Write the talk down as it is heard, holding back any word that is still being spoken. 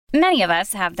Many of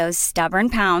us have those stubborn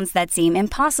pounds that seem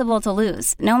impossible to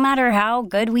lose, no matter how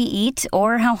good we eat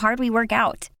or how hard we work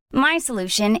out. My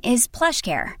solution is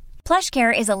PlushCare.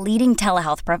 PlushCare is a leading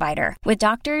telehealth provider with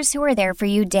doctors who are there for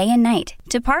you day and night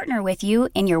to partner with you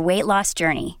in your weight loss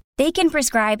journey. They can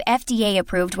prescribe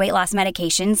FDA-approved weight loss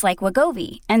medications like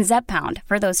Wegovy and Zepbound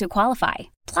for those who qualify.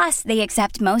 Plus, they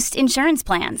accept most insurance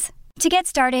plans. To get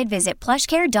started, visit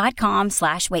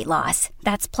plushcare.com/weightloss.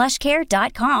 That's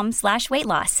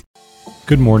plushcare.com/weightloss.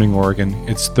 Good morning, Oregon.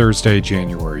 It's Thursday,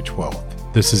 January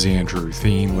 12th. This is Andrew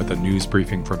Theen with a news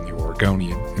briefing from the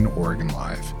Oregonian and Oregon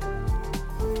Live.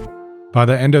 By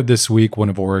the end of this week, one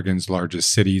of Oregon's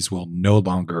largest cities will no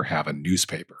longer have a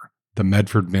newspaper. The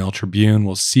Medford Mail Tribune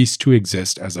will cease to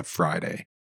exist as of Friday.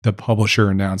 The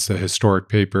publisher announced the historic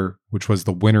paper, which was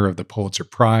the winner of the Pulitzer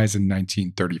Prize in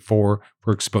 1934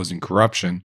 for exposing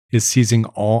corruption, is ceasing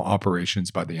all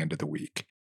operations by the end of the week.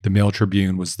 The Mail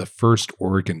Tribune was the first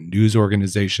Oregon news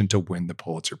organization to win the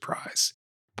Pulitzer Prize.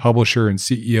 Publisher and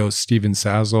CEO Stephen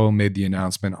Saslow made the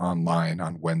announcement online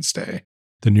on Wednesday.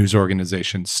 The news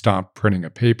organization stopped printing a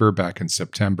paper back in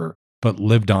September, but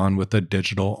lived on with a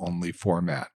digital-only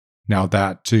format. Now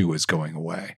that, too, is going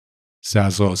away.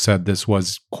 Saslow said this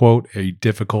was, quote, a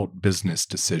difficult business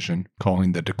decision,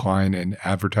 calling the decline in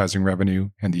advertising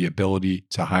revenue and the ability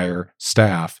to hire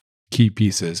staff key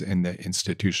pieces in the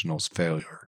institutional's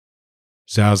failure.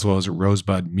 Saslow's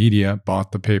Rosebud Media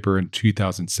bought the paper in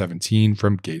 2017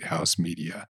 from Gatehouse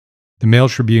Media. The Mail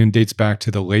Tribune dates back to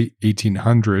the late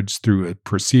 1800s through a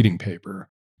preceding paper.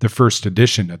 The first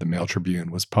edition of the Mail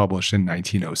Tribune was published in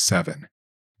 1907.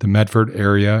 The Medford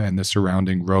area and the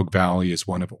surrounding Rogue Valley is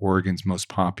one of Oregon's most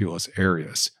populous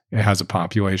areas. It has a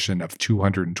population of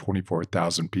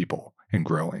 224,000 people and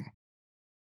growing.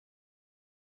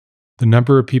 The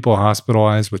number of people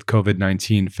hospitalized with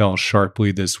COVID-19 fell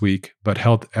sharply this week, but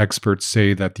health experts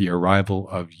say that the arrival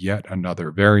of yet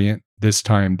another variant, this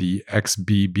time the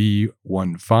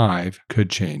XBB.1.5,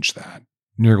 could change that.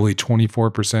 Nearly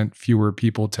 24% fewer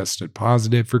people tested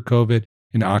positive for COVID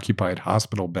in occupied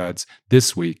hospital beds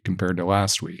this week compared to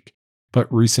last week.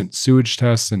 But recent sewage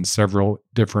tests in several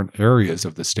different areas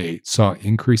of the state saw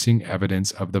increasing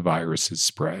evidence of the virus's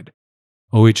spread.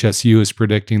 OHSU is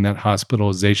predicting that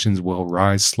hospitalizations will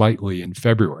rise slightly in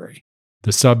February.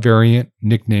 The subvariant,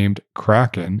 nicknamed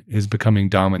Kraken, is becoming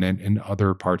dominant in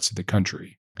other parts of the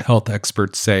country. Health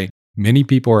experts say many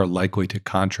people are likely to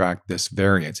contract this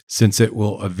variant since it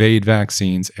will evade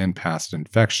vaccines and past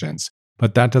infections,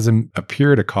 but that doesn't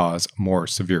appear to cause more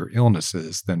severe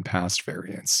illnesses than past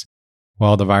variants.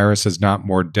 While the virus is not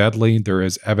more deadly, there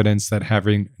is evidence that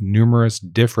having numerous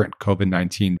different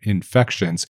COVID-19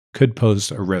 infections could pose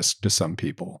a risk to some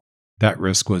people. That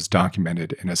risk was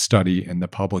documented in a study in the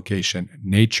publication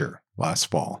Nature last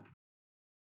fall.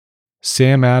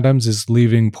 Sam Adams is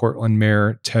leaving Portland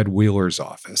Mayor Ted Wheeler's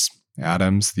office.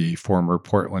 Adams, the former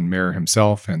Portland mayor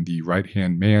himself and the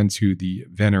right-hand man to the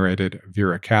venerated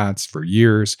Vera Katz for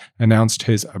years, announced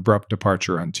his abrupt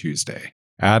departure on Tuesday.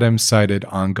 Adams cited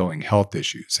ongoing health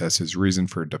issues as his reason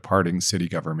for departing city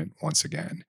government once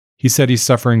again. He said he's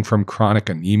suffering from chronic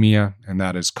anemia, and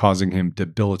that is causing him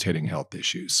debilitating health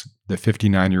issues. The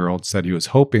 59-year-old said he was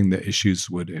hoping the issues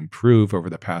would improve over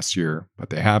the past year, but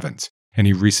they haven't, and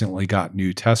he recently got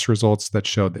new test results that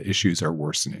showed the issues are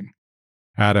worsening.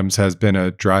 Adams has been a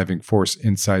driving force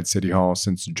inside City Hall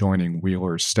since joining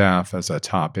Wheeler's staff as a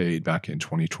top aide back in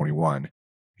 2021.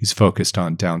 He's focused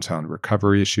on downtown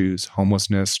recovery issues,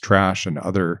 homelessness, trash, and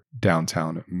other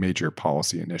downtown major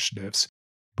policy initiatives.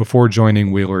 Before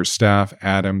joining Wheeler's staff,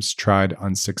 Adams tried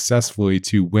unsuccessfully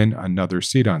to win another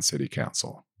seat on City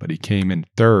Council, but he came in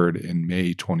third in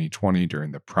May 2020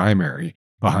 during the primary,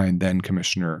 behind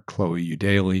then-Commissioner Chloe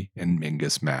Eudaly and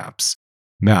Mingus Mapps.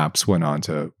 Mapps went on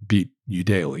to beat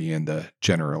Eudaly in the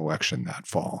general election that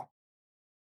fall.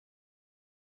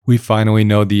 We finally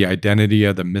know the identity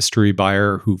of the mystery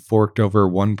buyer who forked over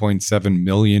 $1.7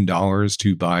 million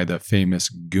to buy the famous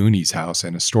Goonies house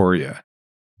in Astoria.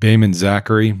 Bayman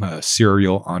Zachary, a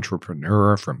serial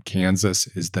entrepreneur from Kansas,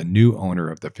 is the new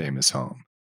owner of the famous home.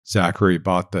 Zachary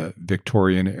bought the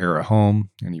Victorian-era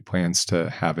home, and he plans to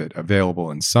have it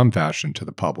available in some fashion to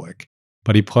the public.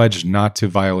 But he pledged not to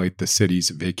violate the city's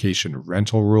vacation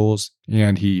rental rules,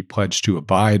 and he pledged to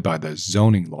abide by the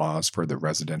zoning laws for the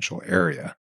residential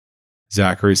area.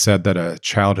 Zachary said that a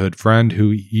childhood friend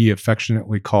who he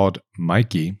affectionately called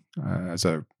Mikey, as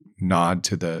a nod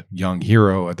to the young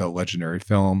hero of the legendary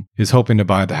film, is hoping to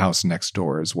buy the house next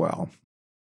door as well.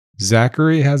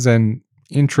 Zachary has an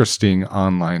interesting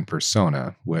online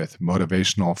persona with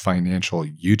motivational financial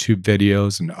YouTube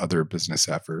videos and other business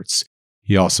efforts.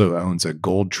 He also owns a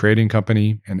gold trading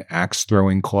company, an axe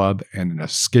throwing club, and an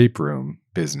escape room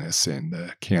business in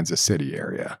the Kansas City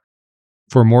area.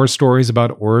 For more stories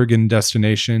about Oregon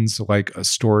destinations like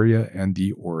Astoria and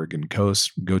the Oregon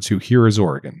coast, go to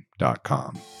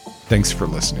hereisoregon.com. Thanks for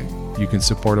listening. You can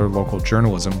support our local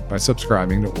journalism by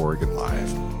subscribing to Oregon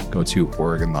Live. Go to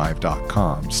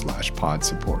OregonLive.com/pod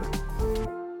support.